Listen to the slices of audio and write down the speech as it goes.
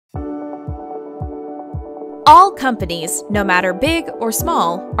All companies, no matter big or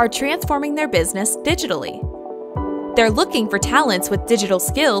small, are transforming their business digitally. They're looking for talents with digital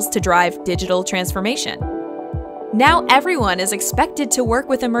skills to drive digital transformation. Now everyone is expected to work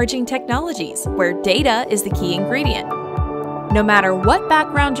with emerging technologies, where data is the key ingredient. No matter what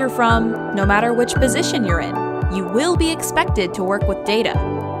background you're from, no matter which position you're in, you will be expected to work with data.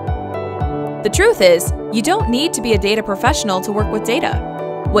 The truth is, you don't need to be a data professional to work with data.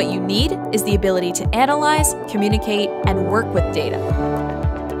 What you need is the ability to analyze, communicate, and work with data.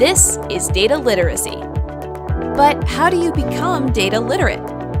 This is data literacy. But how do you become data literate?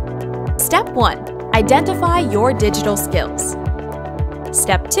 Step 1. Identify your digital skills.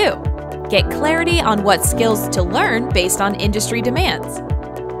 Step 2. Get clarity on what skills to learn based on industry demands.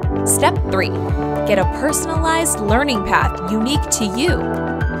 Step 3. Get a personalized learning path unique to you.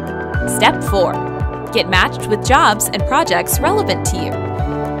 Step 4. Get matched with jobs and projects relevant to you.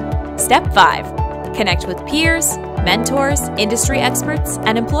 Step 5. Connect with peers, mentors, industry experts,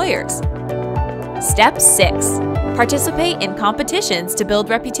 and employers. Step 6. Participate in competitions to build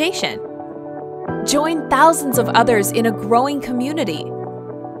reputation. Join thousands of others in a growing community.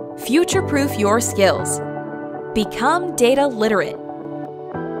 Future-proof your skills. Become data literate.